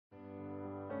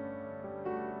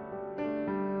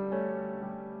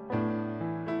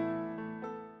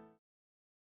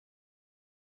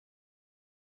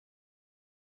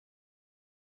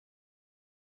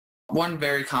One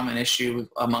very common issue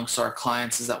amongst our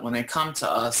clients is that when they come to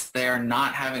us, they're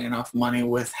not having enough money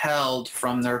withheld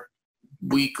from their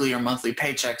weekly or monthly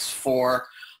paychecks for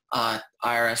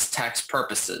IRS tax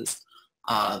purposes.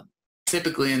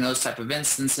 Typically in those type of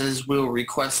instances, we'll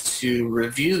request to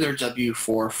review their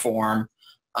W-4 form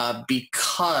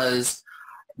because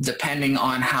depending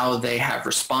on how they have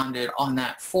responded on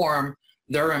that form,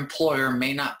 their employer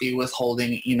may not be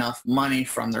withholding enough money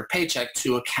from their paycheck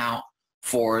to account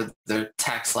for the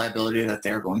tax liability that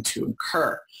they're going to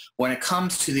incur. When it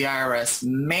comes to the IRS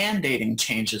mandating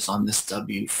changes on this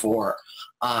W-4,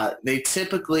 they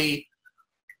typically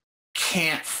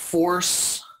can't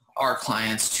force our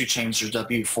clients to change their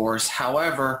W-4s.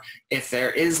 However, if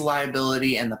there is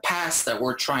liability in the past that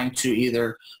we're trying to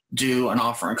either do an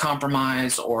offer in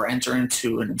compromise or enter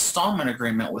into an installment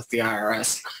agreement with the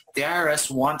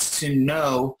IRS wants to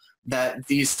know that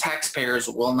these taxpayers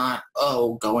will not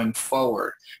owe going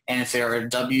forward. And if they're a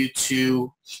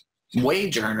W-2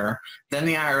 wage earner, then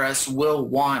the IRS will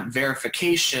want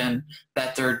verification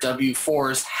that their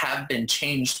W-4s have been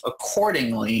changed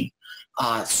accordingly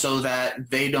so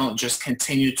that they don't just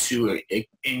continue to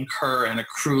incur and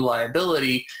accrue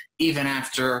liability even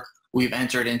after we've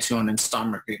entered into an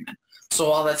installment agreement.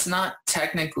 So while that's not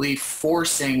technically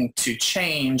forcing to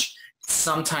change,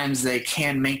 sometimes they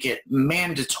can make it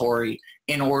mandatory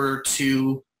in order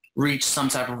to reach some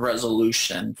type of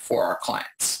resolution for our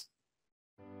clients.